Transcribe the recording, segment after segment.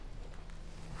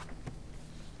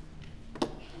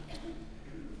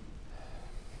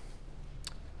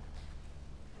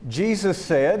Jesus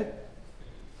said,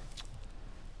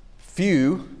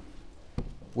 "Few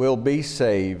will be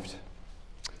saved."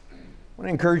 I want to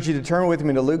encourage you to turn with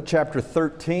me to Luke chapter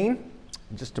 13.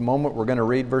 In just a moment, we're going to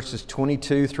read verses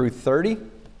 22 through 30.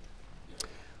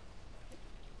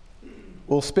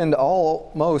 We'll spend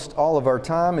almost all of our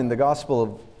time in the Gospel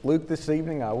of Luke this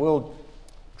evening. I will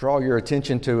draw your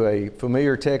attention to a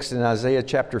familiar text in Isaiah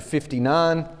chapter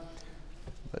 59.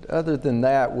 But other than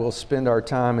that, we'll spend our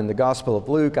time in the Gospel of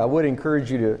Luke. I would encourage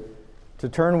you to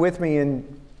turn with me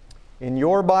in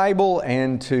your Bible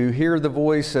and to hear the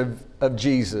voice of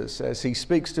Jesus as He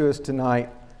speaks to us tonight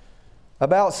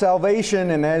about salvation,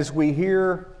 and as we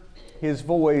hear His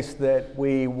voice, that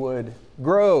we would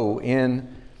grow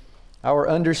in our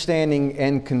understanding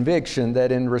and conviction that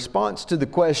in response to the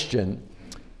question,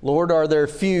 "Lord, are there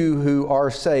few who are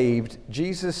saved?"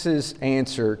 Jesus'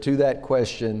 answer to that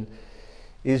question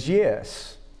is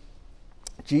yes.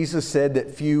 Jesus said that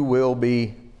few will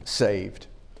be saved.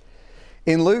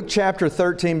 In Luke chapter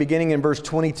 13, beginning in verse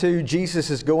 22, Jesus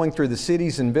is going through the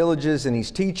cities and villages, and He's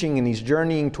teaching and He's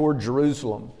journeying toward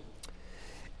Jerusalem.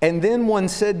 And then one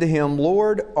said to Him,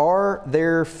 "Lord, are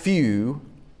there few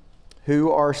who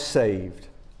are saved?"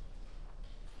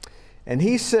 And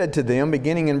He said to them,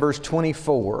 beginning in verse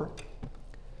 24,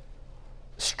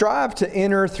 "Strive to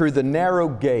enter through the narrow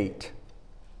gate.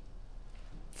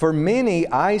 For many,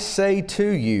 I say to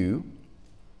you,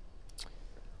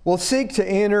 will seek to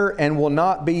enter and will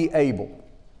not be able.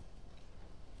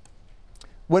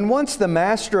 When once the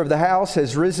master of the house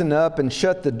has risen up and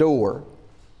shut the door,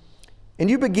 and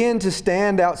you begin to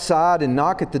stand outside and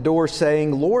knock at the door,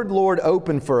 saying, 'Lord, Lord,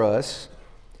 open for us,'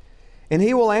 and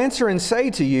He will answer and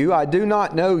say to you, 'I do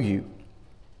not know you.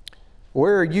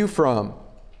 Where are you from?'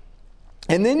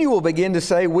 And then you will begin to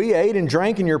say, 'We ate and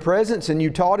drank in your presence, and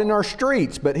you taught in our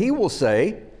streets.' But He will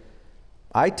say,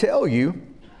 'I tell you,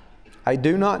 I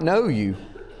do not know you.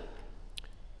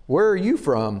 Where are you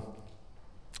from?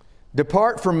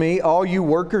 Depart from me, all you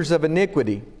workers of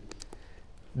iniquity.'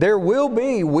 There will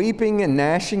be weeping and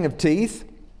gnashing of teeth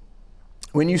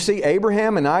when you see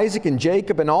Abraham and Isaac and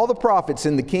Jacob and all the prophets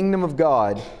in the kingdom of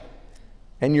God,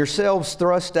 and yourselves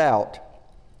thrust out.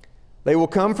 They will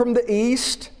come from the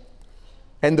east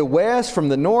and the west, from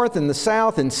the north and the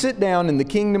south, and sit down in the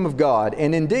kingdom of God.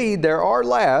 And indeed, there are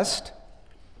last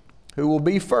who will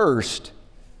be first,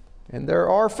 and there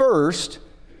are first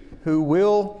who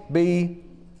will be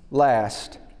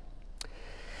last."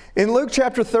 In Luke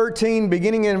chapter 13,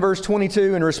 beginning in verse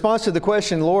 22, in response to the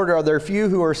question, "Lord, are there few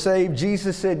who are saved?"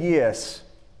 Jesus said yes.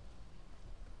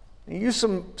 He used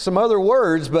some other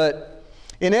words, but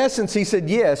in essence, He said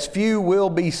yes, few will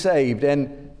be saved.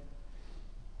 And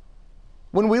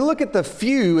when we look at the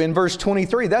few in verse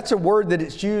 23, that's a word that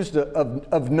it's used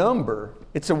of number.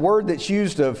 It's a word that's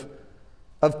used of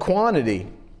quantity.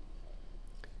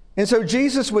 And so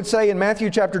Jesus would say in Matthew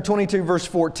chapter 22, verse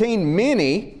 14,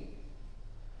 many,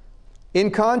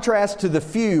 in contrast to the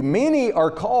few, many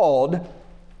are called,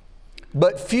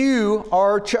 but few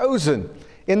are chosen.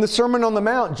 In the Sermon on the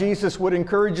Mount, Jesus would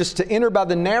encourage us to enter by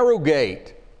the narrow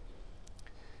gate.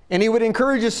 And He would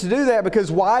encourage us to do that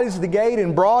because wide is the gate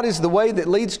and broad is the way that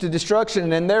leads to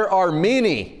destruction, and there are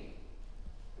many.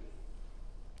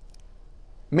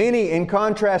 Many in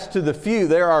contrast to the few.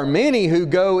 There are many who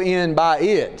go in by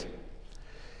it.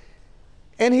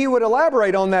 And He would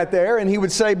elaborate on that there, and He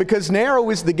would say, because narrow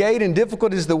is the gate and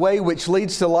difficult is the way which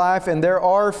leads to life, and there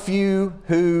are few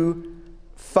who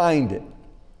find it.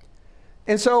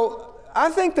 And so I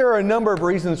think there are a number of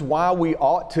reasons why we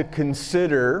ought to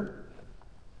consider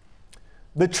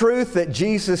the truth that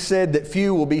Jesus said that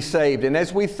few will be saved. And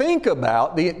as we think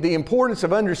about the importance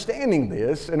of understanding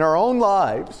this in our own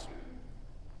lives,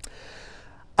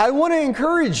 I want to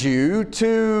encourage you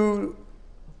to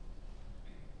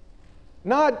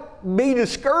not be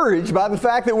discouraged by the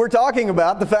fact that we're talking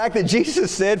about the fact that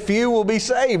Jesus said few will be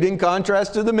saved in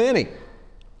contrast to the many.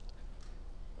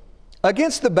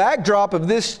 Against the backdrop of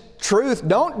this truth,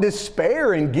 don't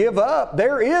despair and give up.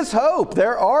 There is hope.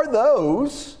 There are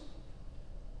those.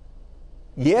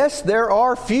 Yes, there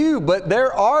are few, but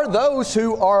there are those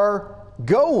who are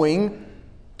going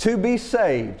to be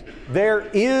saved. There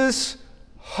is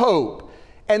hope.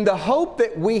 And the hope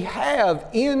that we have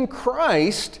in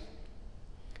Christ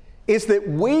is that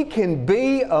we can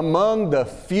be among the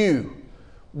few.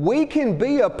 We can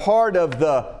be a part of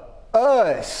the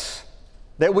us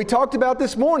that we talked about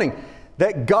this morning,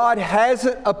 that God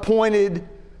hasn't appointed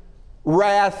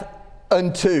wrath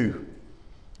unto.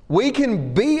 We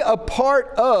can be a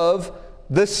part of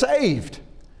the saved.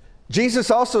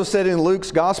 Jesus also said in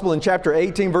Luke's Gospel in chapter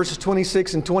 18, verses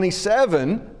 26 and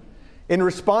 27, in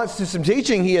response to some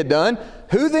teaching he had done,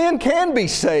 who then can be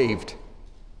saved?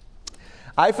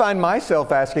 I find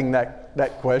myself asking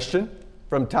that question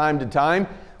from time to time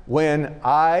when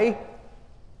I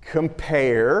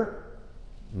compare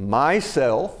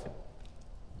myself,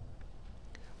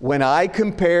 when I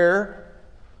compare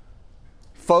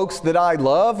folks that I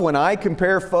love, when I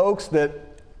compare folks that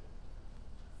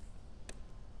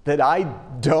I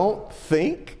don't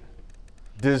think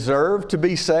deserve to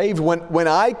be saved, when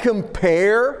I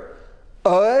compare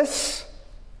us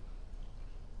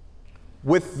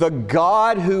with the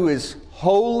God who is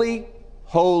holy,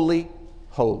 holy,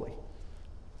 holy.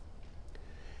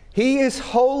 He is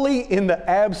holy in the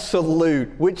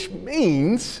absolute, which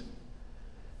means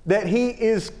that He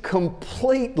is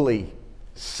completely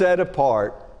set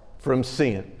apart from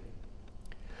sin.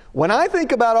 When I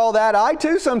think about all that, I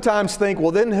too sometimes think,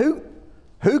 well then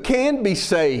who can be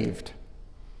saved?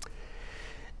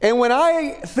 And when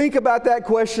I think about that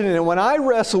question and when I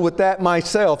wrestle with that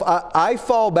myself, I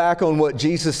fall back on what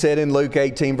Jesus said in Luke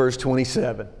 18, verse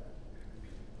 27.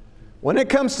 When it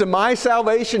comes to my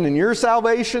salvation and your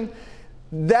salvation,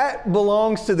 that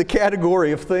belongs to the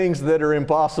category of things that are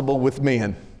impossible with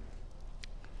men.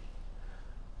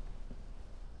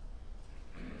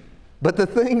 But the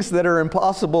things that are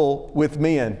impossible with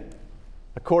men,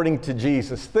 according to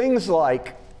Jesus, things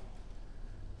like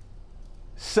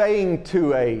saying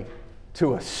to a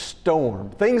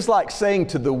storm, things like saying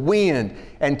to the wind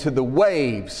and to the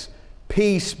waves,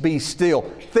 peace be still,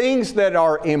 things that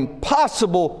are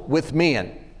impossible with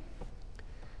men,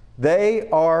 they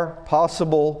are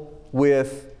possible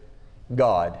with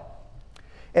God.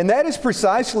 And that is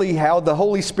precisely how the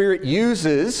Holy Spirit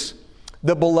uses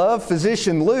the beloved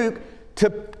physician Luke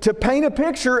to paint a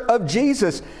picture of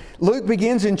Jesus. Luke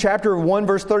begins in chapter 1,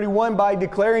 verse 31 by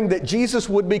declaring that Jesus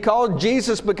would be called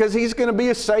Jesus because He's going to be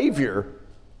a Savior.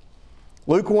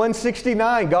 Luke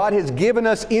 1:69, God has given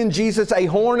us in Jesus a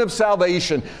horn of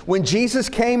salvation. When Jesus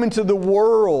came into the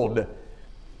world,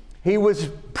 He was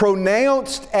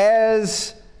pronounced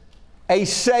as a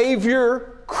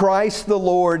Savior, Christ the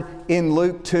Lord, in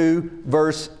Luke 2,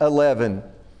 verse 11.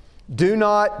 Do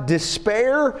not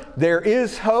despair, there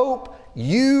is hope.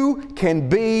 You can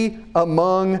be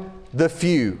among the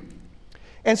few.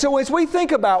 And so as we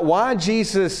think about why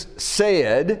Jesus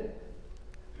said,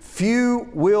 few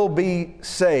will be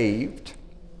saved,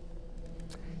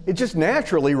 it just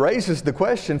naturally raises the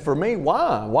question for me,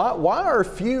 why? Why are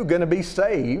few going to be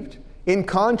saved in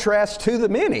contrast to the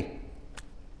many?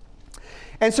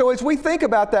 And so as we think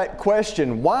about that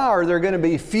question, why are there going to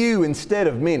be few instead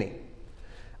of many?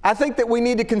 I think that we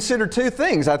need to consider two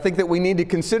things. I think that we need to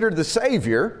consider the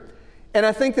Savior, and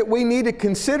I think that we need to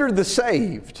consider the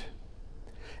saved.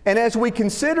 And as we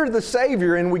consider the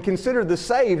Savior and we consider the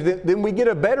saved, then we get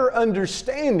a better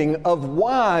understanding of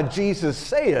why Jesus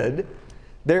said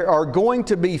there are going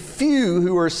to be few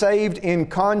who are saved in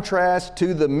contrast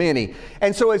to the many.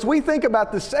 And so as we think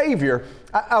about the Savior,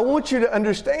 I want you to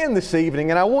understand this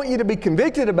evening, and I want you to be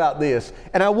convicted about this,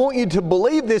 and I want you to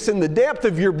believe this in the depth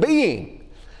of your being.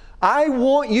 I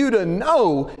want you to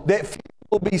know that few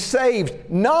will be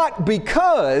saved not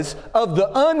because of the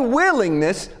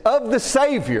unwillingness of the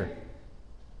Savior.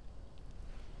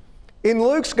 In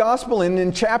Luke's Gospel and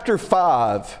in chapter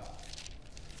 5,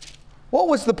 what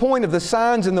was the point of the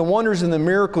signs and the wonders and the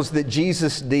miracles that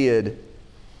Jesus did?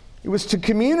 It was to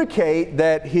communicate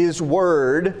that His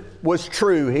Word was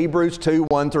true, Hebrews 2,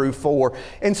 1 through 4.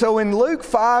 And so in Luke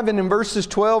 5 and in verses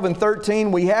 12 and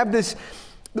 13, we have this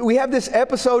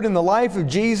episode in the life of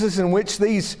Jesus in which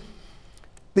these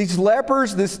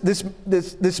lepers,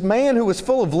 this man who was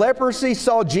full of leprosy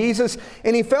saw Jesus,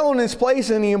 and he fell on his place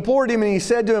and he implored Him and he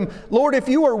said to Him, Lord, if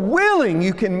you are willing,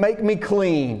 you can make me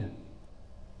clean.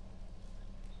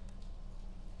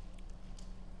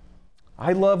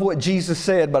 I love what Jesus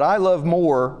said, but I love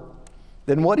more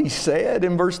than what He said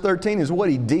in verse 13 is what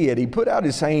He did. He put out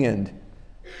His hand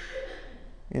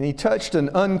and He touched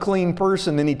an unclean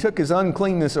person and He took his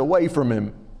uncleanness away from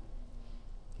him.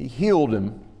 He healed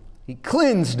him. He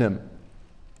cleansed him.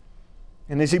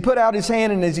 And as He put out His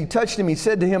hand and as He touched him, He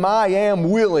said to him, I am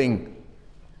willing.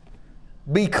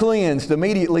 Be cleansed.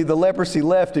 Immediately the leprosy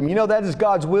left him. You know, that is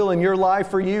God's will in your life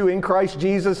for you in Christ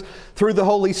Jesus through the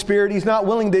Holy Spirit. He's not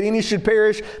willing that any should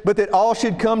perish, but that all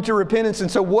should come to repentance. And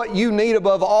so what you need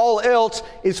above all else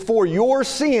is for your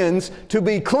sins to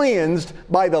be cleansed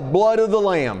by the blood of the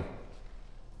Lamb.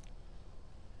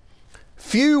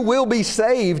 Few will be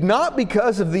saved not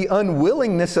because of the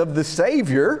unwillingness of the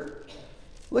Savior.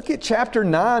 Look at chapter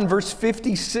 9, verse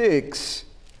 56.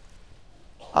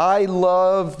 I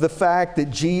love the fact that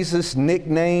Jesus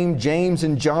nicknamed James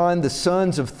and John the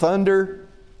sons of thunder.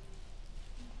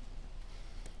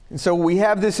 And so we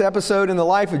have this episode in the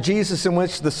life of Jesus in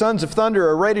which the sons of thunder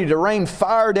are ready to rain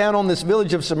fire down on this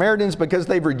village of Samaritans because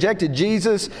they've rejected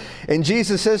Jesus. And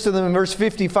Jesus says to them in verse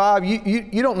 55,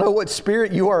 you don't know what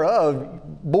spirit you are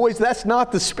of. Boys, that's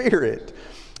not the Spirit.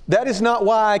 That is not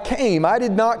why I came. I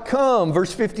did not come,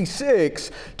 verse 56,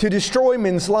 to destroy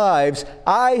men's lives.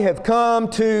 I have come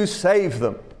to save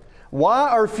them. Why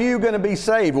are few going to be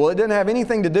saved? Well, it doesn't have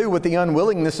anything to do with the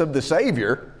unwillingness of the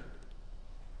Savior.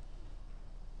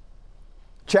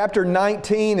 Chapter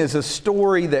 19 is a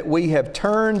story that we have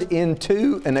turned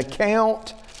into an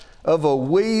account of a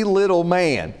wee little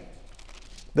man.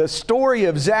 The story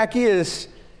of Zacchaeus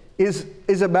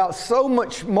is about so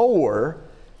much more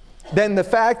than the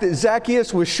fact that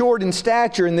Zacchaeus was short in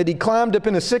stature and that he climbed up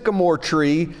in a sycamore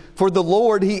tree for the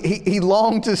Lord he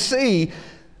longed to see.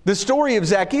 The story of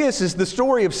Zacchaeus is the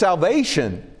story of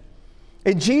salvation.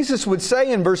 And Jesus would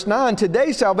say in verse 9,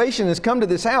 today salvation has come to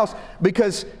this house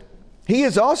because he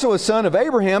is also a son of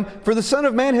Abraham, for the Son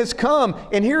of Man has come.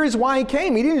 And here is why he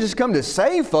came. He didn't just come to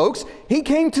save folks. He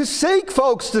came to seek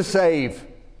folks to save.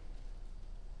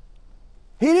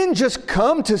 He didn't just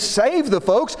come to save the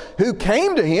folks who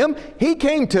came to him. He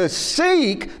came to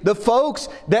seek the folks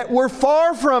that were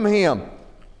far from him,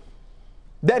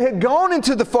 that had gone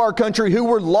into the far country, who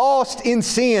were lost in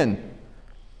sin.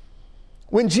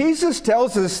 When Jesus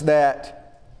tells us that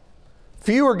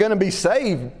few are going to be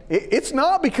saved, it's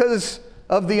not because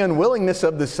of the unwillingness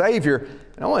of the Savior.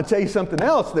 And I want to tell you something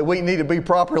else that we need to be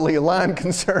properly aligned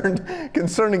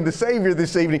concerning the Savior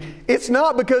this evening. It's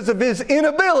not because of His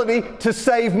inability to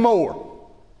save more.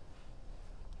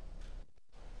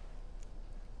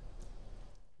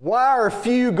 Why are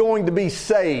few going to be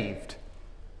saved?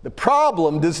 The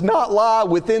problem does not lie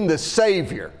within the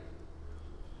Savior.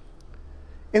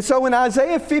 And so in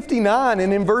Isaiah 59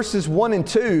 and in verses 1 and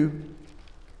 2,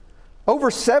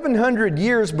 over 700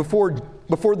 years before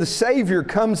the Savior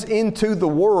comes into the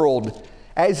world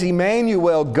as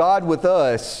Emmanuel, God with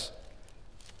us,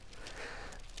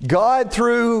 God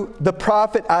through the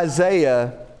prophet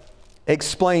Isaiah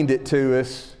explained it to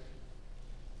us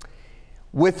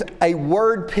with a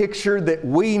word picture that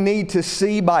we need to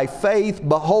see by faith.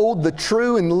 Behold, the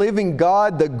true and living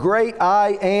God, the great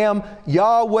I am,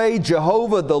 Yahweh,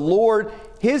 Jehovah, the Lord.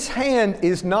 His hand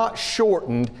is not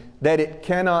shortened that it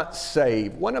cannot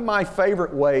save. One of my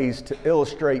favorite ways to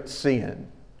illustrate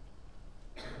sin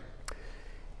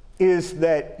is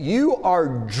that you are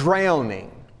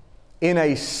drowning in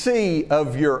a sea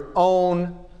of your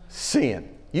own sin.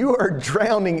 You are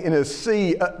drowning in a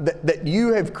sea that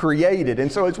you have created.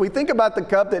 And so as we think about the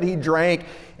cup that he drank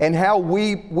and how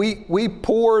we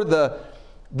pour the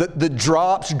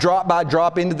drops, drop by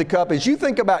drop, into the cup, as you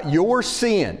think about your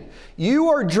sin, you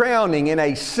are drowning in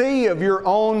a sea of your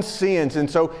own sins. And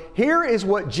so here is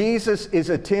what Jesus is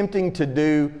attempting to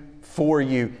do for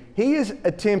you. He is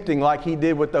attempting, like he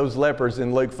did with those lepers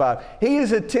in Luke 5, he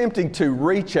is attempting to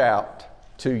reach out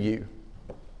to you.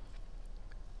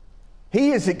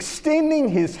 He is extending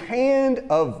his hand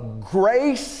of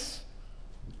grace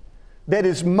that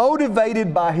is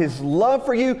motivated by his love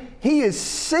for you. He is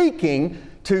seeking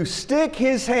to stick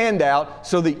his hand out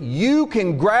so that you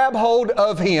can grab hold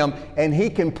of him and he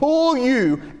can pull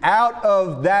you out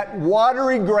of that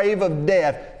watery grave of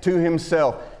death to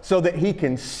himself so that he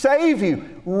can save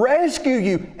you, rescue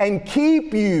you, and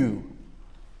keep you.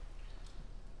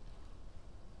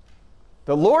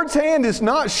 The Lord's hand is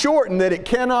not shortened that it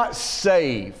cannot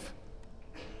save.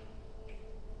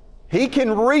 He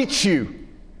can reach you.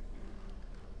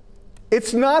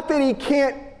 It's not that he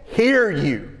can't hear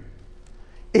you.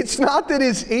 It's not that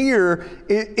his ear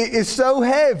is so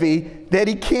heavy that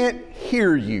he can't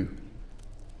hear you.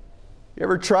 You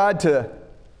ever tried to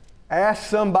ask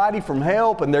somebody for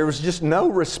help and there was just no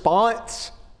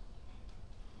response?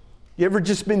 You ever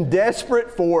just been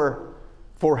desperate for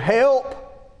help?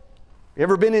 You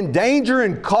ever been in danger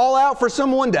and call out for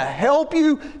someone to help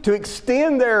you, to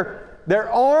extend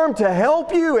their arm to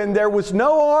help you, and there was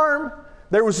no arm,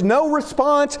 there was no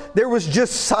response, there was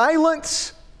just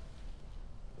silence?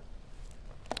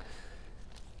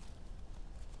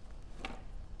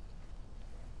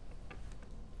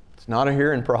 It's not a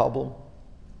hearing problem.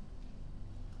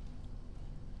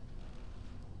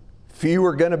 Few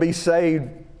are going to be saved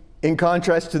in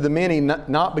contrast to the many,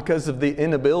 not because of the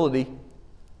inability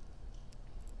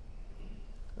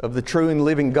of the true and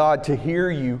living God to hear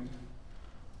you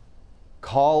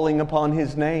calling upon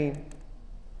his name.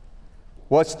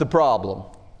 What's the problem?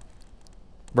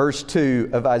 Verse 2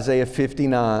 of Isaiah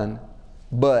 59,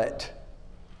 but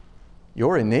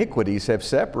Your iniquities have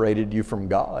separated you from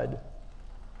God,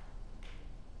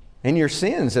 and your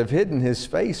sins have hidden his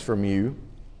face from you,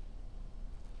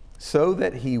 so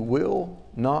that he will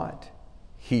not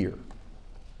hear.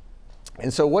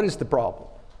 And so what is the problem?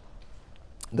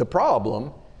 The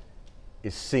problem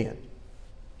is sin.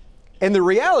 And the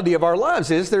reality of our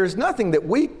lives is there is nothing that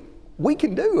we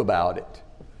can do about it.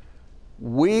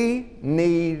 We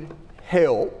need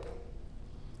help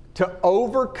to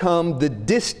overcome the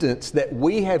distance that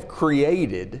we have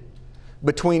created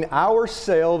between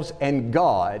ourselves and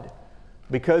God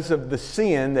because of the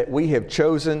sin that we have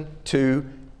chosen to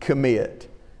commit.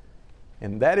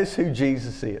 And that is who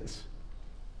Jesus is.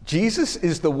 Jesus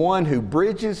is the one who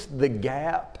bridges the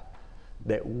gap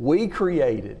that we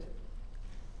created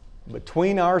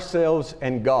between ourselves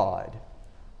and God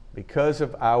because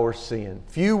of our sin.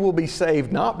 Few will be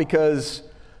saved not because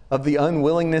of the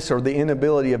unwillingness or the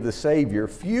inability of the Savior.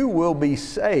 Few will be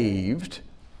saved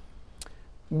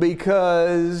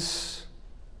because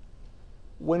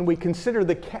when we consider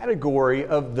the category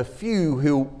of the few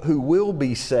who will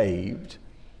be saved,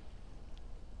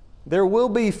 there will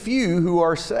be few who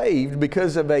are saved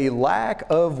because of a lack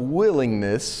of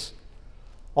willingness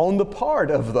on the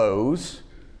part of those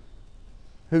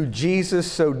who Jesus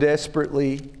so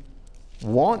desperately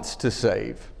wants to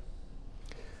save.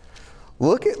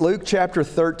 Look at Luke chapter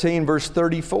 13, verse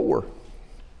 34.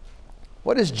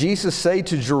 What does Jesus say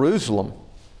to Jerusalem,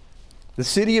 the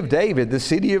city of David, the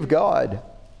city of God?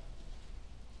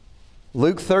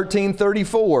 Luke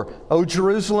 13:34, O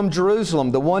Jerusalem,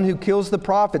 Jerusalem, the one who kills the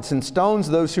prophets and stones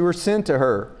those who are sent to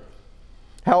her.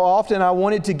 How often I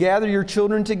wanted to gather your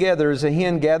children together as a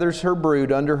hen gathers her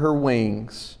brood under her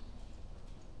wings.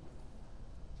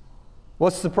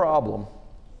 What's the problem?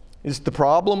 Is the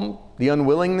problem the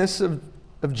unwillingness of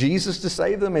Jesus to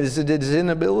save them? Is it his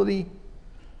inability?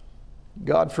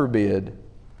 God forbid.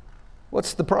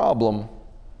 What's the problem?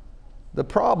 The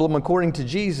problem, according to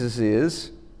Jesus,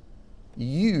 is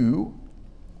you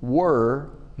were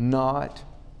not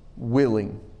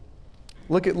willing.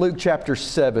 Look at Luke chapter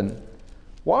 7.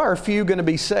 Why are few going to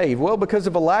be saved? Well, because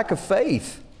of a lack of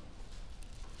faith.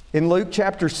 In Luke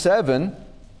chapter 7,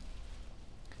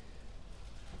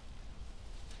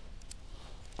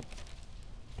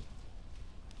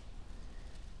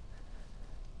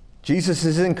 Jesus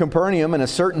is in Capernaum, and a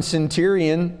certain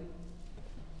centurion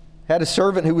had a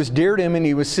servant who was dear to him, and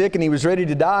he was sick and he was ready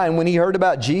to die. And when he heard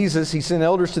about Jesus, he sent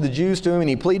elders to the Jews to him, and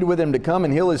he pleaded with him to come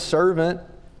and heal his servant.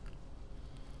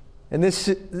 And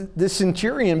this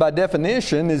centurion, by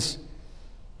definition, is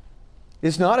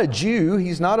not a Jew.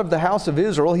 He's not of the house of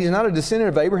Israel. He's not a descendant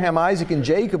of Abraham, Isaac, and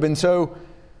Jacob. And so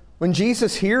when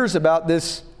Jesus hears about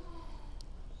this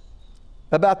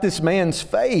man's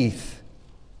faith,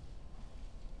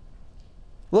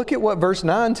 look at what verse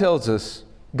 9 tells us.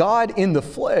 God in the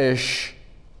flesh,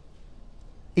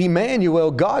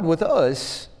 Emmanuel, God with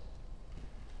us,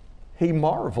 he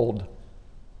marveled.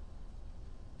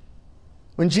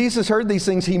 When Jesus heard these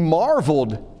things, he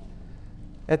marveled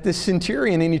at this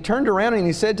centurion, and he turned around and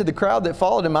he said to the crowd that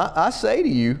followed him, I say to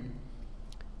you,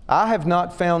 I have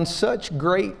not found such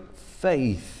great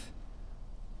faith,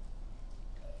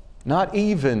 not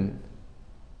even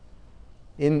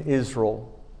in Israel.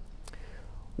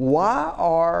 Why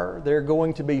are there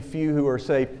going to be few who are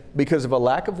saved? Because of a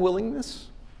lack of willingness?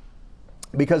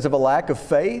 Because of a lack of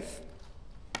faith?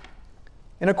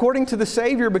 And according to the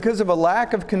Savior, because of a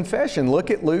lack of confession. Look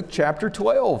at Luke chapter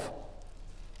 12.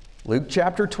 Luke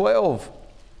chapter 12,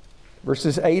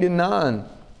 verses 8 and 9.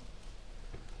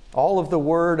 All of the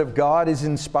Word of God is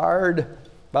inspired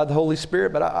by the Holy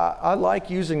Spirit, but I like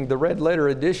using the red letter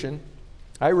edition.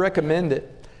 I recommend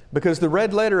it. Because the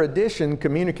red letter edition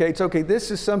communicates, okay, this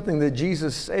is something that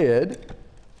Jesus said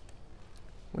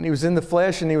when he was in the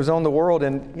flesh and he was on the world.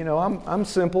 And, you know, I'm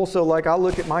simple, so like I'll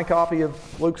look at my copy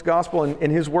of Luke's gospel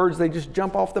and his words, they just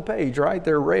jump off the page, right?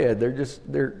 They're red.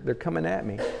 They're coming at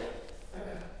me.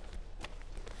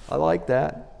 I like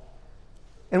that.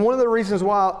 And one of the reasons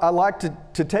why I like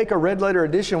to take a red letter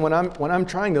edition when I'm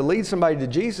trying to lead somebody to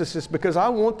Jesus is because I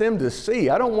want them to see.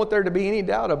 I don't want there to be any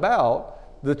doubt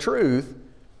about the truth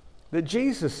that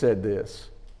Jesus said this.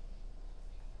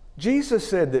 Jesus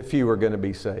said that few are going to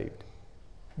be saved.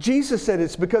 Jesus said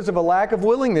it's because of a lack of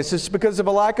willingness. It's because of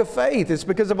a lack of faith. It's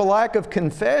because of a lack of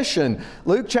confession.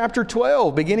 Luke chapter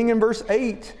 12, beginning in verse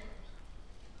 8.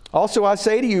 Also I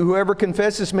say to you, whoever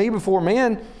confesses me before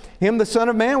men, him the Son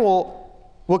of Man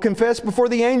will confess before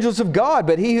the angels of God.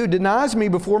 But he who denies me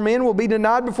before men will be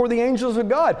denied before the angels of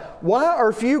God. Why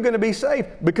are few going to be saved?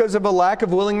 Because of a lack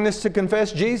of willingness to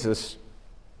confess Jesus.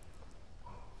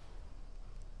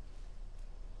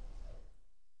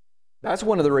 That's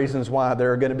one of the reasons why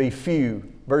there are going to be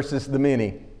few versus the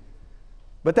many.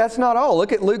 But that's not all.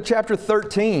 Look at Luke chapter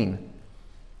 13.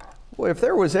 Well, if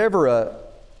there was ever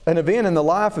an event in the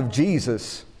life of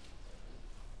Jesus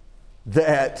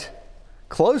that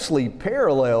closely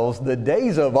parallels the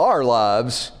days of our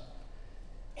lives,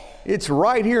 it's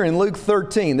right here in Luke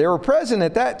 13. There were present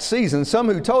at that season some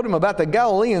who told him about the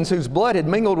Galileans whose blood had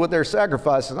mingled with their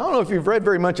sacrifices. I don't know if you've read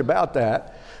very much about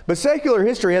that, but secular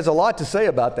history has a lot to say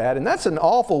about that, and that's an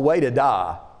awful way to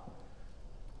die.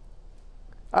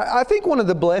 I think one of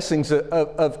the blessings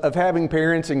of having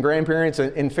parents and grandparents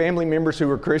and family members who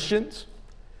are Christians,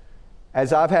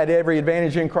 as I've had every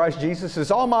advantage in Christ Jesus,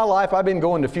 is all my life I've been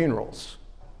going to funerals.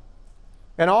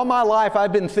 And all my life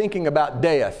I've been thinking about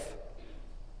death.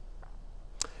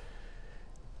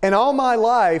 And all my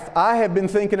life I have been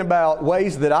thinking about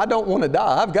ways that I don't want to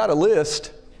die. I've got a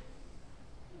list.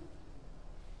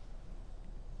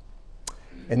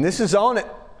 And this is on it.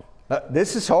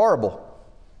 This is horrible.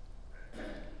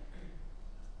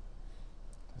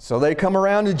 So they come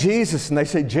around to Jesus and they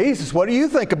say, Jesus, what do you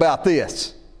think about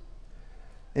this?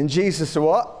 And Jesus said,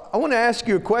 well, I want to ask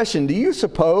you a question. Do you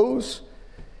suppose?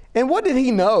 And what did he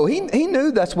know? He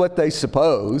knew that's what they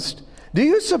supposed. Do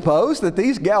you suppose that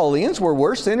these Galileans were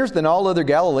worse sinners than all other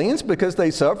Galileans because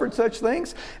they suffered such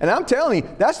things? And I'm telling you,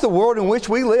 that's the world in which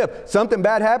we live. Something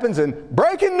bad happens and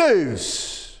breaking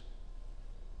news.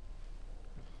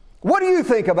 What do you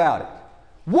think about it?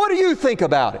 What do you think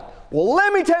about it? Well,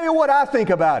 let me tell you what I think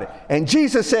about it. And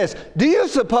Jesus says, do you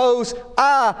suppose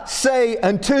I say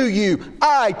unto you,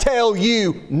 I tell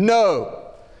you no?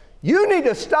 You need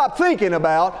to stop thinking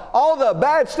about all the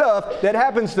bad stuff that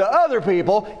happens to other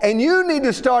people, and you need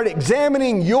to start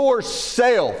examining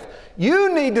yourself.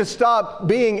 You need to stop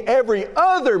being every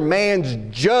other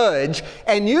man's judge,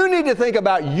 and you need to think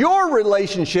about your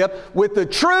relationship with the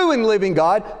true and living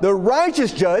God, the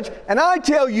righteous judge. And I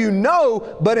tell you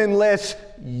no, but unless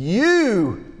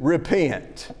you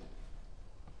repent,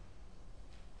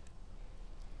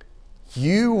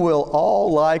 you will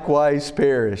all likewise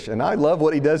perish. And I love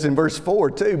what he does in verse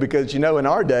 4 too, because in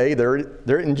our day there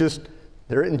isn't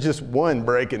just one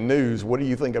breaking news. What do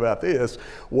you think about this?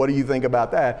 What do you think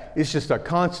about that? It's just a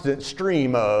constant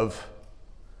stream of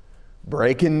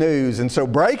breaking news. And so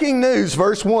breaking news,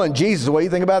 verse 1, Jesus, what do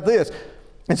you think about this?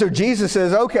 And so Jesus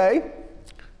says, okay.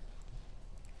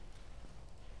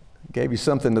 Gave you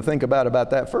something to think about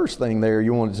that first thing there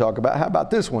you wanted to talk about. How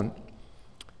about this one?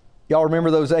 Y'all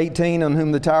remember those 18 on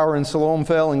whom the tower in Siloam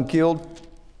fell and killed?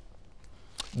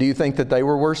 Do you think that they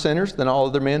were worse sinners than all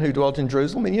other men who dwelt in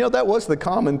Jerusalem? And that was the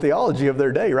common theology of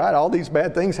their day, right? All these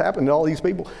bad things happen to all these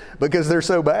people because they're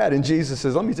so bad. And Jesus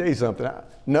says, let me tell you something.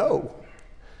 No.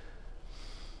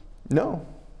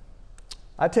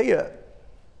 I tell you,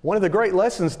 one of the great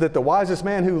lessons that the wisest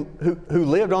man who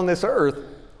lived on this earth,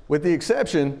 with the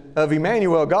exception of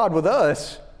Emmanuel, God with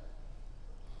us,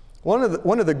 one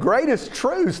of the greatest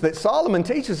truths that Solomon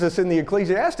teaches us in the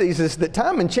Ecclesiastes is that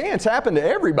time and chance happen to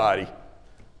everybody.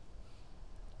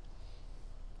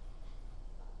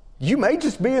 You may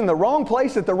just be in the wrong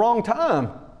place at the wrong time,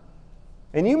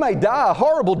 and you may die a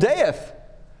horrible death.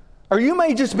 Or you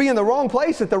may just be in the wrong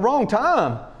place at the wrong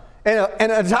time,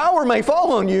 and a tower may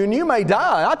fall on you, and you may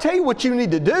die. I'll tell you what you need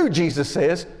to do, Jesus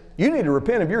says. You need to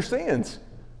repent of your sins,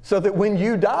 so that when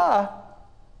you die,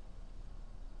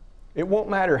 it won't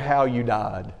matter how you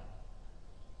died.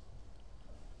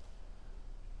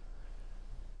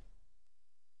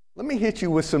 Let me hit you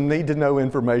with some need-to-know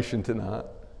information tonight.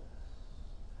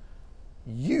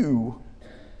 You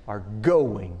are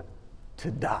going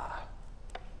to die.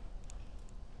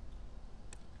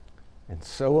 And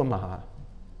so am I.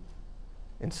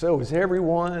 And so is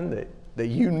everyone that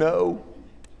you know.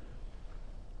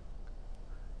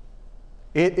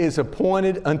 It is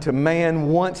appointed unto man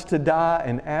once to die,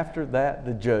 and after that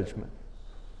the judgment.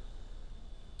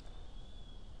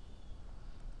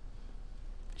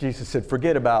 Jesus said,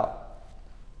 forget about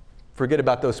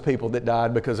those people that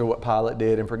died because of what Pilate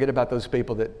did, and forget about those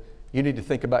people. That you need to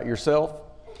think about yourself,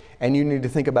 and you need to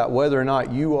think about whether or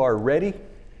not you are ready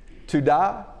to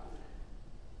die.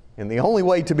 And the only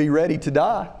way to be ready to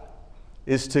die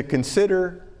is to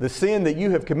consider the sin that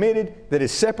you have committed that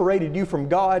has separated you from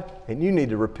God, and you need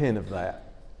to repent of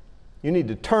that. You need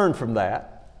to turn from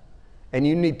that, and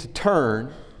you need to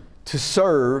turn to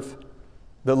serve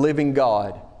the living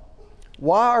God.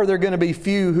 Why are there going to be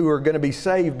few who are going to be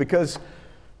saved? Because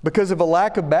of a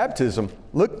lack of baptism.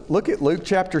 Look at Luke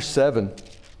chapter 7.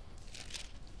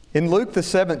 In Luke the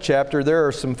 7th chapter, there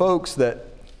are some folks that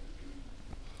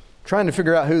trying to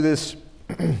figure out who this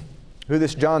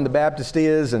John the Baptist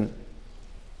is, and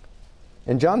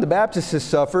And John the Baptist has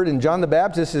suffered, and John the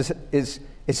Baptist is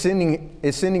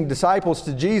sending disciples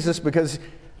to Jesus because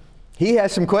he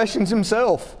has some questions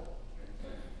himself.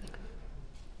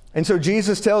 And so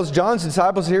Jesus tells John's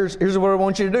disciples, here's what I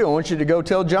want you to do. I want you to go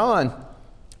tell John.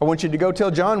 I want you to go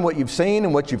tell John what you've seen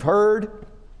and what you've heard.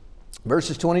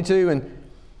 Verses 22, and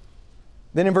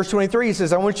then in verse 23 he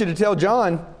says, I want you to tell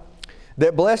John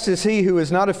that blessed is he who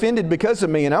is not offended because of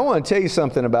me. And I want to tell you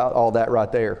something about all that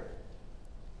right there.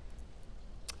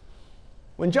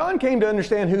 When John came to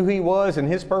understand who he was and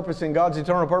his purpose and God's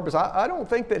eternal purpose, I don't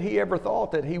think that he ever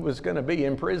thought that he was going to be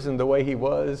imprisoned the way he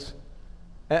was.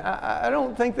 I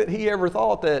don't think that he ever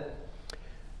thought that,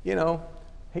 he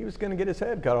was going to get his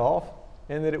head cut off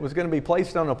and that it was going to be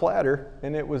placed on a platter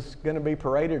and it was going to be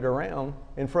paraded around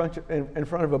in front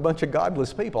of a bunch of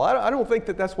godless people. I don't think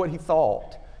that that's what he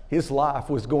thought his life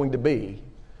was going to be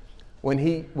when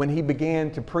he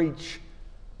began to preach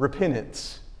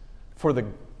repentance for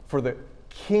the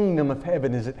kingdom of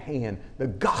heaven is at hand, the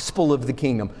gospel of the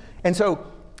kingdom. And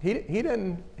so he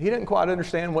didn't quite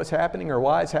understand what's happening or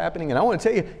why it's happening. And I want to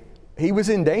tell you, he was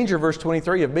in danger, verse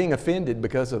 23, of being offended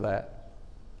because of that.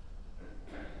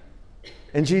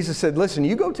 And Jesus said, listen,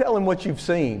 you go tell him what you've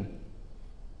seen.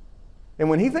 And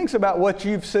when he thinks about what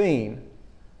you've seen,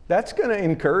 that's going to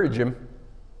encourage him.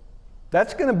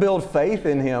 That's going to build faith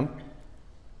in him.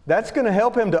 That's going to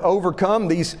help him to overcome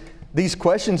these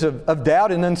questions of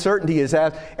doubt and uncertainty he has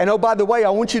asked. And oh, by the way, I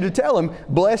want you to tell him,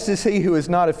 blessed is he who is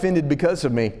not offended because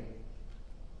of me.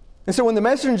 And so when the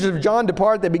messengers of John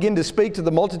depart, they begin to speak to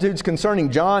the multitudes concerning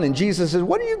John. And Jesus says,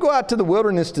 what do you go out to the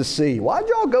wilderness to see? Why'd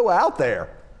y'all go out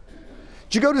there?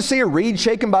 Did you go to see a reed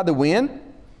shaken by the wind?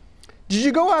 Did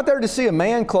you go out there to see a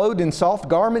man clothed in soft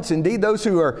garments? Indeed, those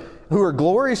who are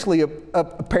gloriously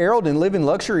apparelled and live in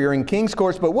luxury are in king's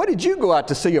courts. But what did you go out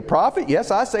to see? A prophet?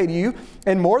 Yes, I say to you,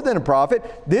 and more than a prophet,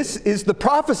 this is the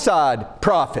prophesied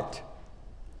prophet.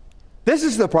 This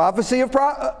is the prophecy of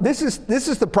this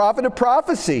is the prophet of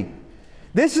prophecy.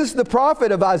 This is the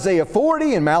prophet of Isaiah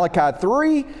 40 and Malachi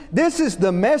 3. This is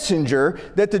the messenger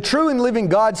that the true and living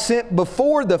God sent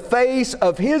before the face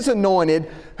of his anointed,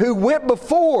 who went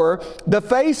before the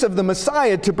face of the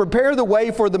Messiah to prepare the way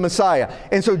for the Messiah.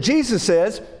 And so Jesus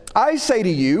says, I say to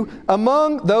you,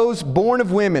 among those born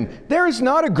of women, there is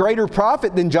not a greater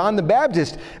prophet than John the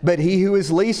Baptist, but he who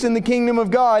is least in the kingdom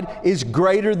of God is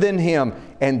greater than him.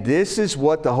 And this is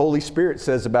what the Holy Spirit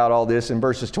says about all this in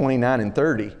verses 29 and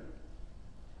 30.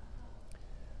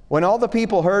 When all the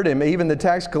people heard him, even the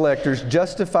tax collectors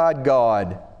justified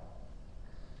God,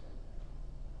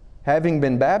 having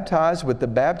been baptized with the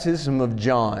baptism of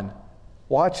John.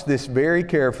 Watch this very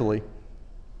carefully.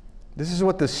 This is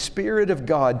what the Spirit of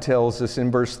God tells us in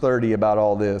verse 30 about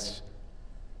all this.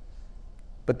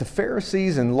 But the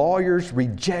Pharisees and lawyers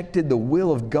rejected the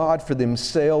will of God for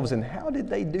themselves. And how did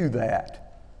they do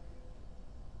that?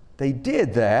 They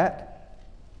did that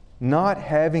not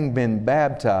having been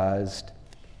baptized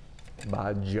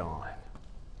by John.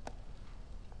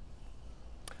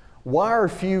 Why are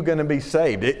few going to be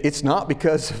saved? It's not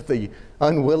because of the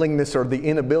unwillingness or the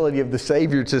inability of the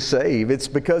Savior to save. It's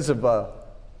because of a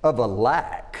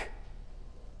lack.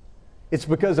 It's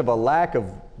because of a lack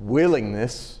of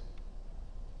willingness.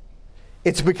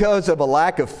 It's because of a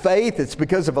lack of faith. It's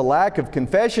because of a lack of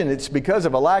confession. It's because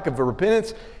of a lack of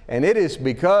repentance. And it is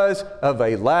because of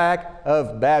a lack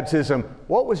of baptism.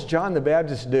 What was John the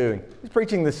Baptist doing? He's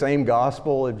preaching the same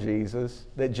gospel of Jesus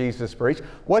that Jesus preached.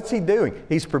 What's he doing?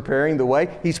 He's preparing the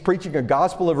way. He's preaching a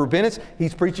gospel of repentance.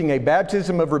 He's preaching a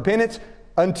baptism of repentance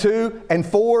unto and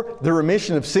for the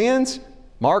remission of sins.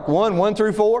 Mark 1, 1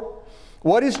 through 4.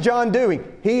 What is John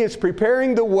doing? He is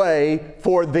preparing the way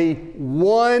for the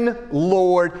one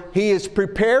Lord. He is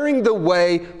preparing the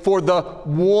way for the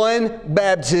one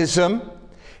baptism.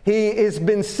 He has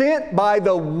been sent by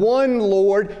the one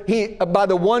Lord, by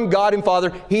the one God and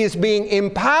Father. He is being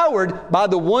empowered by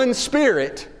the one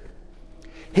Spirit.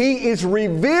 He is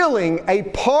revealing a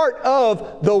part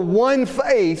of the one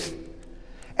faith.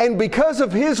 And because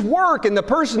of His work in the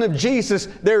person of Jesus,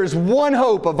 there is one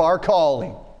hope of our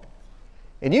calling.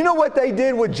 And you know what they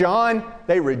did with John?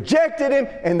 They rejected him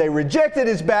and they rejected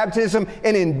his baptism.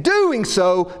 And in doing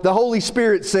so, the Holy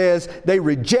Spirit says they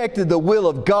rejected the will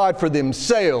of God for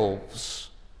themselves.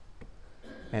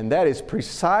 And that is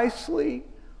precisely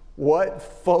what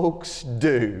folks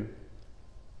do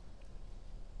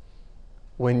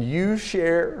when you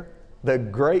share the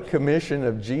great commission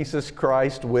of Jesus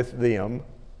Christ with them.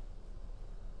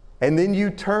 And then you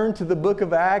turn to the book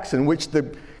of Acts, in which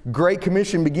the Great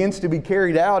Commission begins to be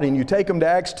carried out, and you take them to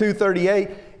Acts 2:38,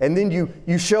 and then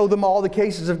you show them all the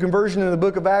cases of conversion in the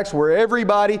book of Acts, where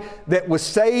everybody that was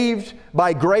saved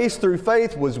by grace through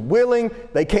faith was willing.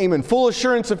 They came in full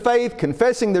assurance of faith,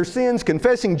 confessing their sins,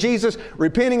 confessing Jesus,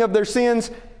 repenting of their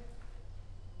sins.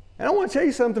 And I want to tell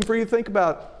you something for you to think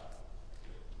about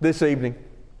this evening.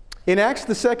 In Acts,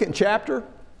 the 2nd chapter,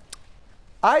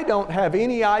 I don't have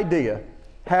any idea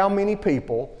how many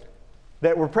people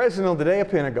that were present on the day of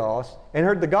Pentecost and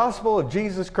heard the gospel of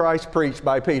Jesus Christ preached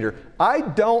by Peter. I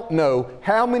don't know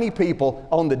how many people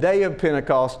on the day of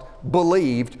Pentecost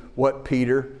believed what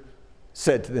Peter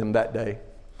said to them that day.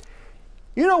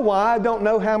 You know why I don't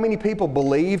know how many people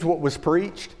believed what was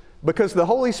preached? Because the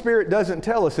Holy Spirit doesn't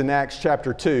tell us in Acts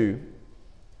chapter 2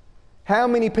 how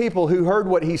many people who heard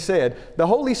what he said. The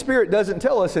Holy Spirit doesn't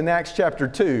tell us in Acts chapter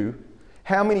 2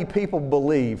 how many people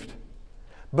believed.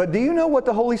 But do you know what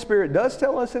the Holy Spirit does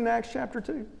tell us in Acts chapter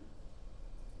 2?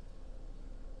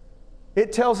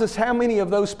 It tells us how many of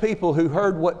those people who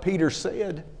heard what Peter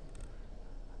said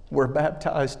were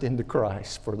baptized into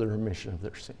Christ for the remission of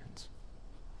their sins.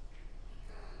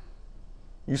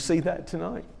 You see that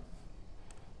tonight?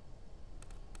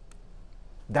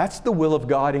 That's the will of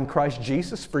God in Christ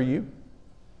Jesus for you.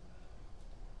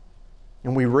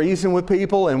 And we reason with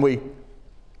people and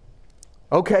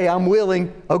okay, I'm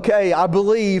willing. Okay, I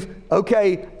believe.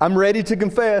 Okay, I'm ready to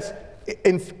confess.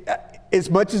 And as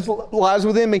much as lies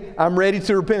within me, I'm ready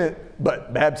to repent.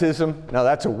 But baptism, no,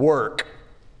 that's a work.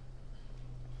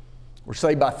 We're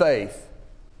saved by faith.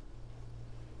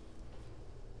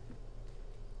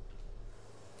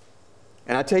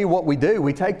 And I tell you what we do.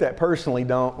 We take that personally,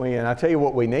 don't we? And I tell you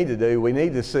what we need to do. We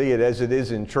need to see it as it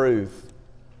is in truth.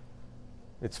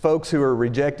 It's folks who are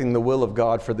rejecting the will of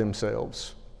God for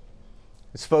themselves.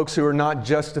 It's folks who are not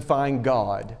justifying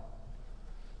God.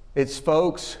 It's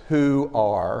folks who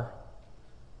are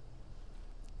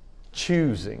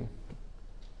choosing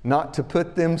not to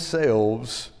put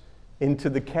themselves into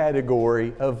the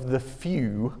category of the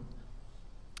few,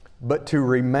 but to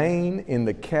remain in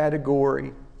the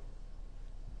category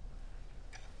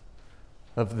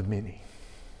of the many.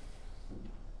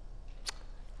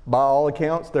 By all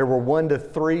accounts, there were 1 to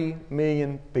 3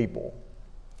 million people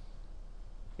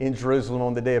in Jerusalem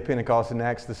on the day of Pentecost in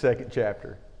Acts, the 2nd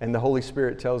chapter. And the Holy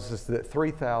Spirit tells us that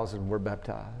 3,000 were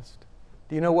baptized.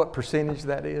 Do you know what percentage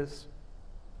that is?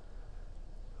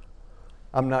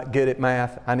 I'm not good at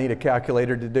math. I need a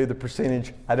calculator to do the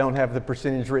percentage. I don't have the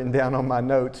percentage written down on my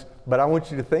notes. But I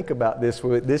want you to think about this.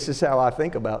 This is how I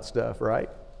think about stuff, right?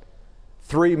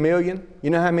 3 million.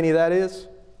 You know how many that is?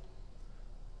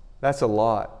 That's a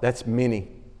lot. That's many.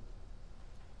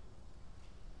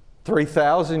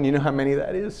 3,000, you know how many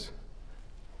that is?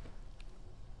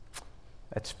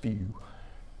 That's few.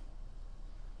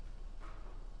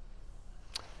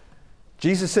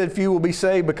 Jesus said few will be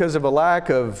saved because of a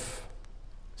lack of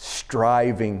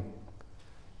striving.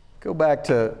 Go back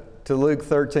to Luke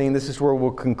 13. This is where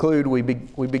we'll conclude. We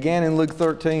began in Luke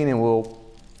 13 and we'll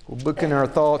book in our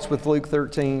thoughts with Luke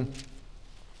 13.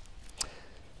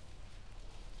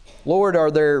 Lord, are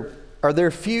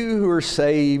there few who are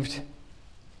saved?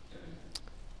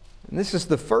 And this is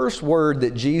the first word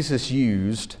that Jesus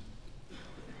used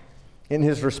in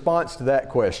his response to that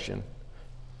question.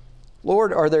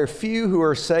 Lord, are there few who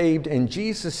are saved? And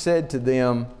Jesus said to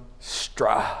them,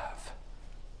 strive.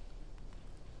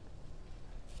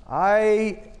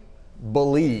 I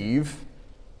believe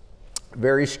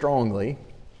very strongly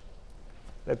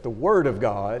that the Word of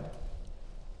God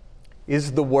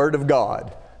is the Word of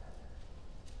God.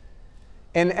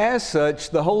 And as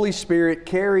such, the Holy Spirit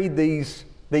carried these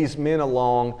men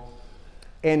along,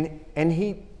 and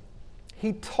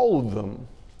he told them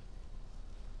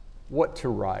what to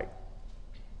write.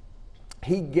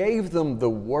 He gave them the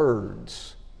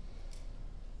words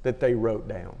that they wrote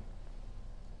down.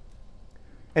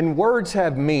 And words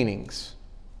have meanings.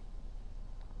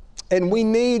 And we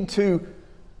need to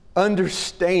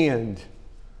understand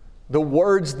the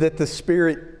words that the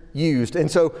Spirit used. And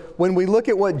so when we look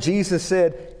at what Jesus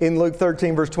said in Luke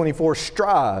 13, verse 24,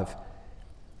 strive.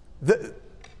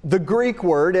 The Greek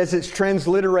word, as it's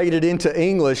transliterated into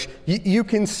English, you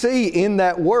can see in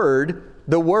that word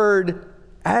the word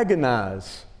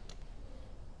agonize.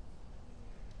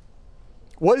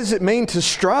 What does it mean to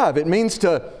strive? It means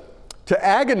to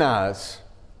agonize.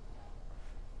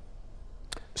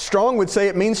 Strong would say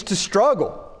it means to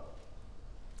struggle.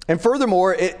 And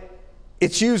furthermore,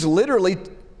 it's used literally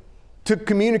to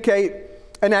communicate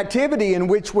an activity in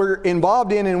which we're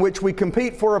involved in which we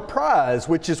compete for a prize,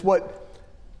 which is what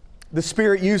the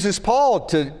Spirit uses Paul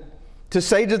to to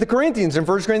say to the Corinthians in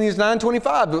 1 Corinthians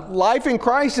 9:25. Life in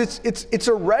Christ, it's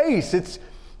a race.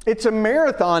 It's a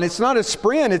marathon. It's not a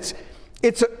sprint.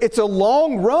 It's a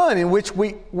long run in which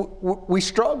we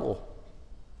struggle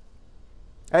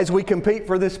as we compete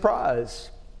for this prize.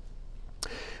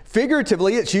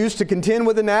 Figuratively, it's used to contend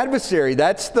with an adversary.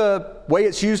 That's the way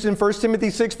it's used in 1 Timothy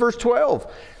 6, verse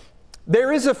 12.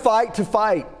 There is a fight to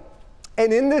fight.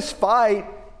 And in this fight,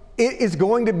 it is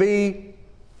going to be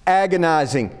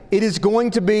agonizing. It is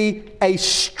going to be a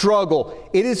struggle.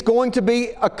 It is going to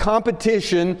be a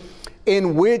competition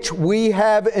in which we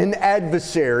have an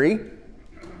adversary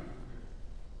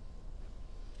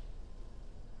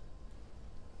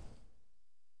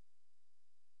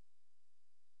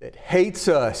that hates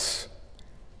us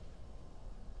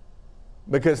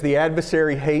because the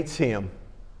adversary hates him.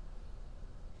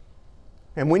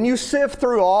 And when you sift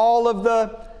through all of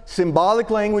the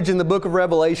symbolic language in the book of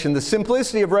Revelation, the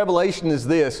simplicity of Revelation is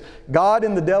this: God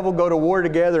and the devil go to war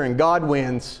together and God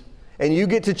wins. And you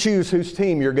get to choose whose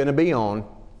team you're going to be on.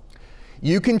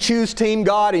 You can choose Team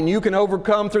God and you can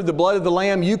overcome through the blood of the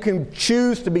Lamb. You can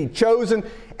choose to be chosen,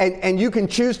 and you can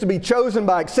choose to be chosen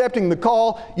by accepting the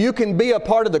call. You can be a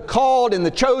part of the called and the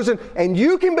chosen, and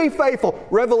you can be faithful.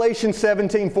 Revelation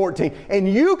 17:14.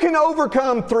 And you can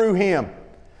overcome through Him.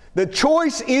 The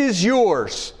choice is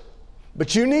yours.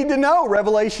 But you need to know,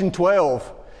 Revelation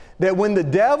 12, that when the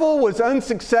devil was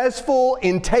unsuccessful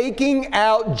in taking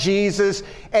out Jesus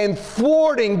and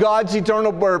thwarting God's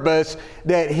eternal purpose,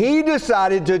 that he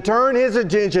decided to turn his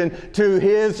attention to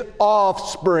his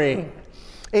offspring.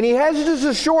 And he has just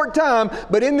a short time,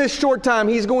 but in this short time,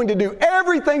 he's going to do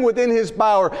everything within his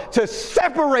power to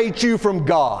separate you from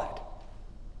God.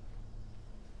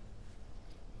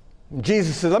 And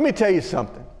Jesus says, let me tell you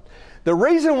something. The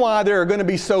reason why there are going to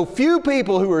be so few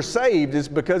people who are saved is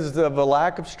because of a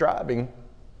lack of striving.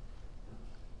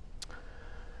 You're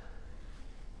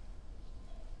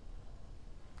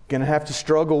going to have to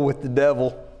struggle with the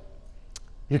devil.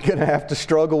 You're going to have to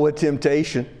struggle with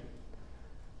temptation.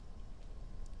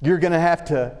 You're going to have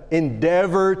to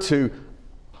endeavor to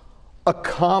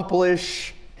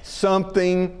accomplish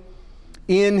something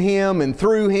in Him and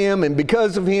through Him and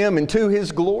because of Him and to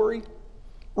His glory.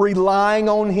 Relying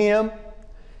on Him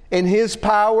and His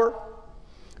power.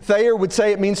 Thayer would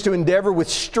say it means to endeavor with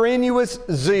strenuous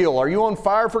zeal. Are you on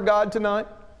fire for God tonight?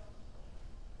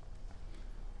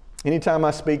 Anytime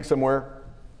I speak somewhere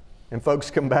and folks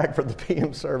come back for the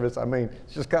PM service, I mean,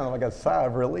 it's just kind of like a sigh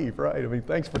of relief, right? I mean,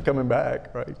 thanks for coming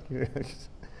back, right?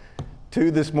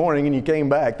 2 this morning and you came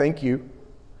back, thank you.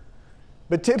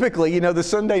 But typically, the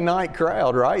Sunday night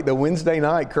crowd, right? The Wednesday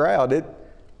night crowd, it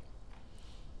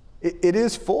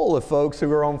is full of folks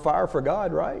who are on fire for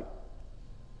God, right?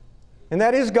 And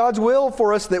that is God's will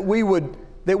for us, that we would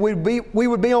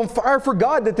be on fire for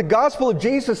God, that the gospel of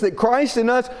Jesus, that Christ in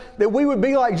us, that we would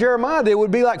be like Jeremiah, that it would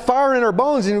be like fire in our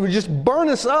bones and it would just burn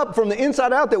us up from the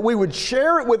inside out, that we would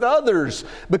share it with others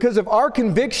because of our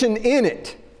conviction in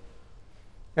it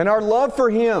and our love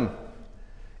for Him.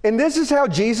 And this is how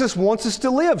Jesus wants us to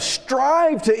live.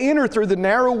 Strive to enter through the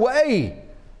narrow way.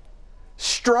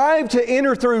 Strive to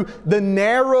enter through the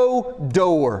narrow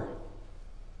door.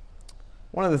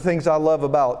 One of the things I love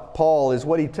about Paul is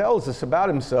what he tells us about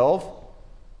himself,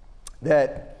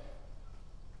 that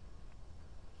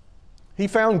he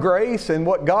found grace, and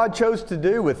what God chose to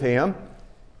do with him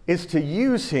is to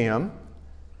use him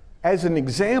as an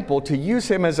example, to use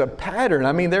him as a pattern.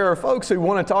 I mean, there are folks who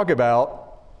want to talk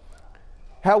about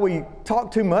how we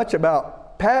talk too much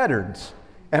about patterns.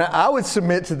 And I would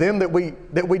submit to them that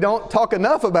we don't talk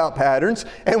enough about patterns.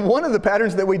 And one of the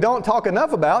patterns that we don't talk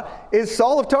enough about is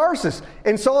Saul of Tarsus.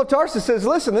 And Saul of Tarsus says,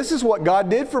 listen, this is what God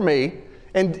did for me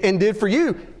and did for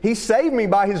you. He saved me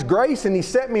by His grace and He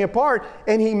set me apart.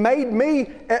 And He made me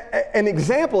an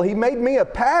example. He made me a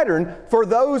pattern for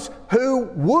those who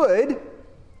would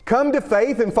come to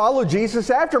faith and follow Jesus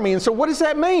after me. And so what does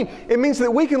that mean? It means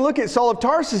that we can look at Saul of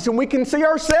Tarsus and we can see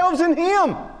ourselves in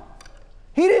him.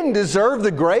 He didn't deserve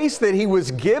the grace that he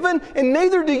was given, and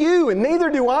neither do you, and neither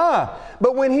do I.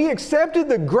 But when he accepted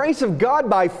the grace of God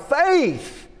by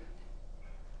faith,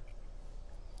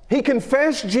 he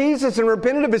confessed Jesus and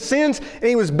repented of his sins, and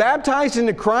he was baptized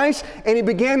into Christ, and he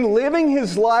began living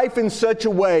his life in such a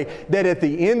way that at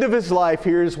the end of his life,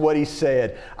 here's what he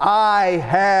said: I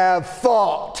have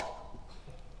fought.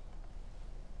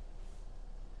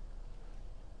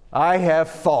 I have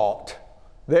fought.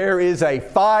 There is a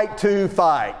fight to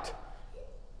fight.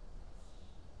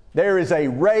 There is a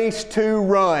race to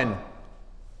run.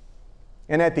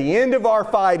 And at the end of our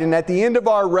fight and at the end of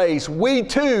our race, we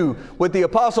too, with the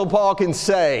Apostle Paul, can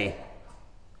say,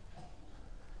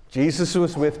 Jesus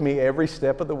was with me every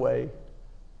step of the way.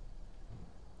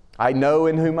 I know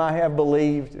in whom I have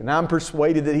believed, and I'm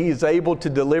persuaded that He is able to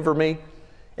deliver me.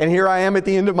 And here I am at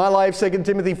the end of my life, 2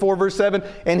 Timothy 4 verse 7,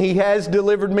 and He has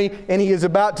delivered me, and He is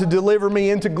about to deliver me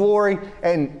into glory,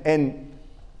 and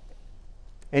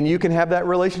you can have that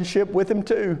relationship with Him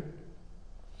too.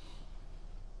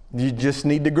 You just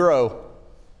need to grow.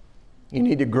 You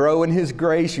need to grow in His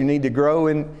grace. You need to grow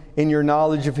in your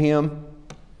knowledge of Him.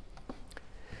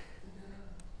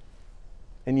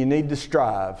 And you need to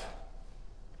strive.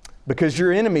 Because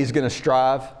your enemy is going to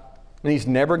strive, and he's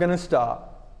never going to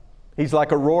stop. He's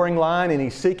like a roaring lion, and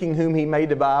he's seeking whom he may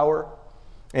devour.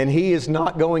 And he is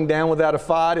not going down without a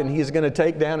fight, and he is going to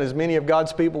take down as many of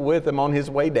God's people with him on his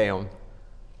way down.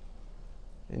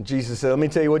 And Jesus said, let me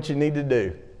tell you what you need to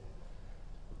do.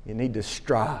 You need to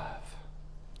strive.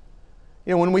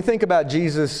 You know, when we think about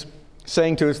Jesus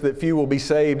saying to us that few will be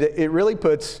saved, it really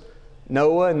puts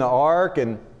Noah and the ark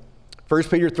and 1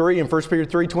 Peter 3 and 1 Peter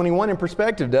 3:21 in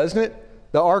perspective, doesn't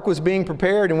it? The ark was being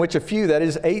prepared in which a few, that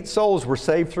is 8 souls, were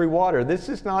saved through water. This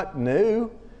is not new.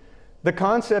 The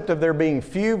concept of there being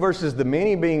few versus the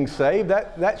many being saved,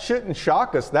 that shouldn't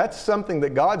shock us. That's something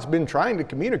that God's been trying to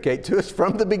communicate to us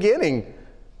from the beginning.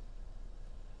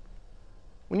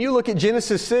 When you look at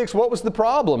Genesis 6, what was the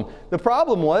problem? The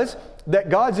problem was that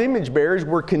God's image bearers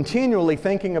were continually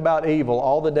thinking about evil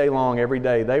all the day long, every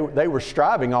day. They were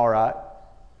striving all right,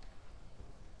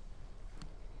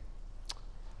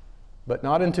 but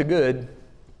not unto good.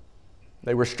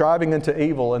 They were striving unto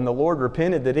evil, and the Lord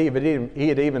repented that He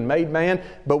had even made man.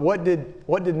 But what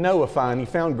did Noah find? He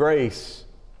found grace.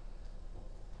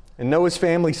 And Noah's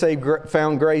family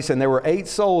found grace, and there were 8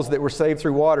 souls that were saved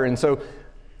through water. And so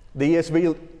the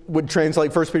ESV would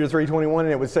translate 1 Peter 3:21,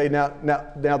 and it would say,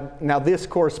 now this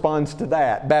corresponds to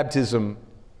that, baptism.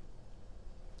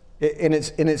 And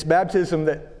it's baptism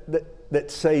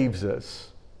that saves us.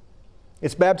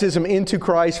 It's baptism into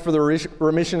Christ for the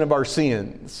remission of our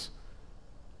sins.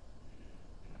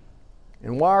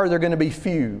 And why are there going to be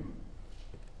few?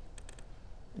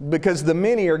 Because the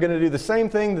many are going to do the same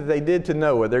thing that they did to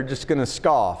Noah. They're just going to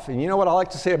scoff. And you know what I like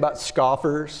to say about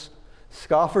scoffers?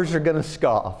 Scoffers are going to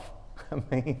scoff. I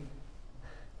mean,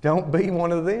 don't be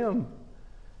one of them.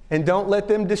 And don't let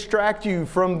them distract you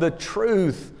from the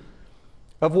truth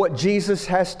of what Jesus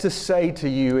has to say to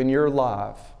you in your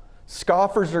life.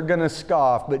 Scoffers are going to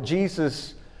scoff, but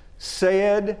Jesus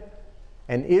said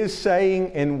and is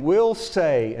saying and will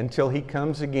say until He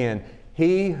comes again,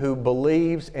 he who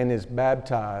believes and is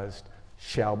baptized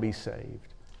shall be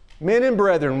saved. Men and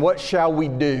brethren, what shall we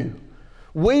do?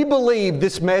 We believe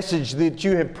this message that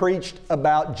you have preached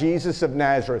about Jesus of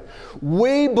Nazareth.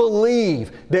 We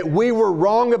believe that we were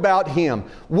wrong about Him.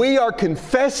 We are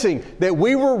confessing that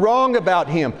we were wrong about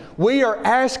Him. We are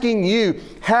asking you,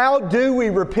 how do we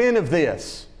repent of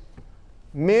this?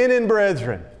 Men and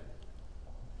brethren,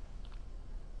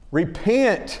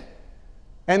 repent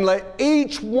and let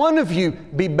each one of you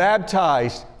be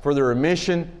baptized for the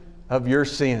remission of your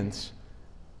sins.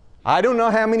 I don't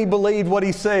know how many believed what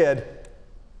He said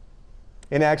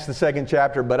in Acts the 2nd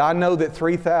chapter, but I know that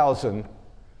 3,000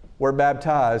 were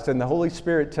baptized, and the Holy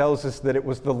Spirit tells us that it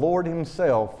was the Lord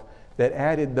Himself that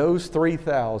added those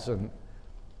 3,000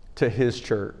 to His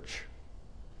church.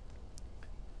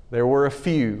 There were a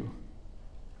few,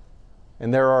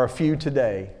 and there are a few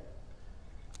today,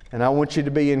 and I want you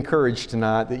to be encouraged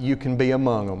tonight that you can be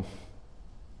among them.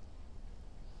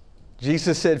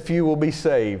 Jesus said few will be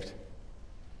saved.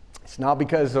 It's not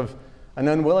because of an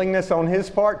unwillingness on His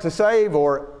part to save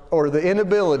or the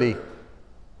inability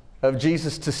of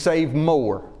Jesus to save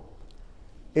more.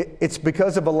 It's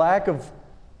because of a lack of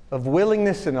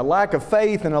willingness and a lack of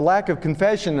faith and a lack of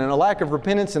confession and a lack of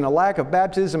repentance and a lack of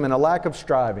baptism and a lack of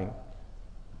striving.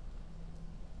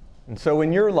 And so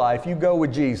in your life, you go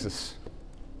with Jesus.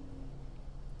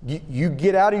 You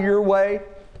get out of your way,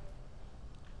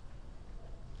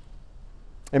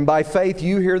 and by faith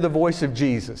you hear the voice of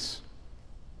Jesus.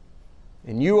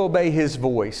 And you obey His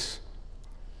voice.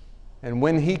 And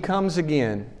when He comes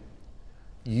again,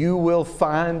 you will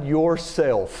find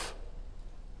yourself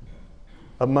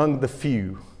among the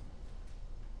few.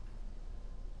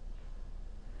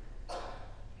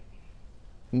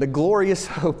 And the glorious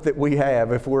hope that we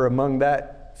have, if we're among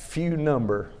that few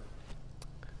number,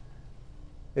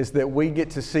 is that we get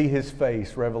to see His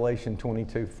face, Revelation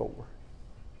 22:4.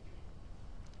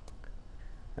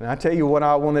 And I tell you what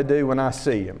I want to do when I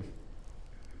see Him.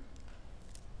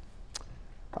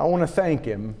 I want to thank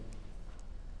Him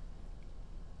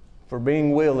for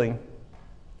being willing,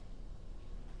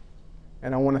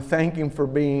 and I want to thank Him for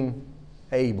being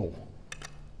able.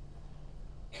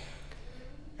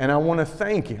 And I want to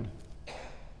thank Him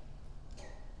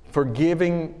for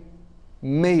giving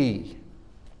me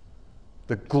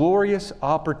the glorious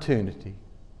opportunity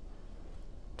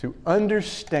to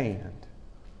understand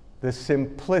the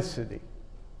simplicity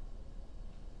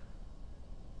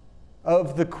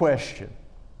of the question,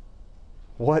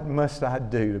 what must I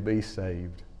do to be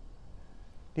saved?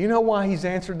 Do you know why He's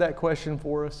answered that question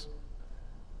for us?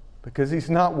 Because He's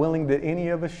not willing that any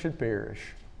of us should perish,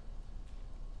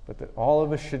 but that all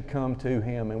of us should come to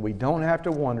Him, and we don't have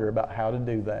to wonder about how to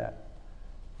do that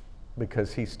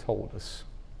because He's told us.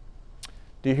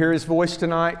 Do you hear His voice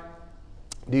tonight?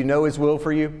 Do you know His will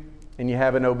for you and you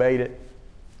haven't obeyed it?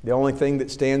 The only thing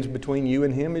that stands between you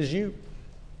and Him is you.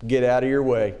 Get out of your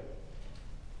way.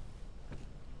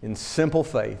 In simple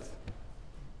faith,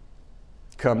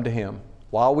 come to Him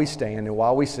while we stand and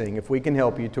while we sing. If we can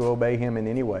help you to obey Him in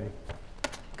any way,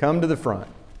 come to the front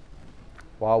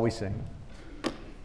while we sing.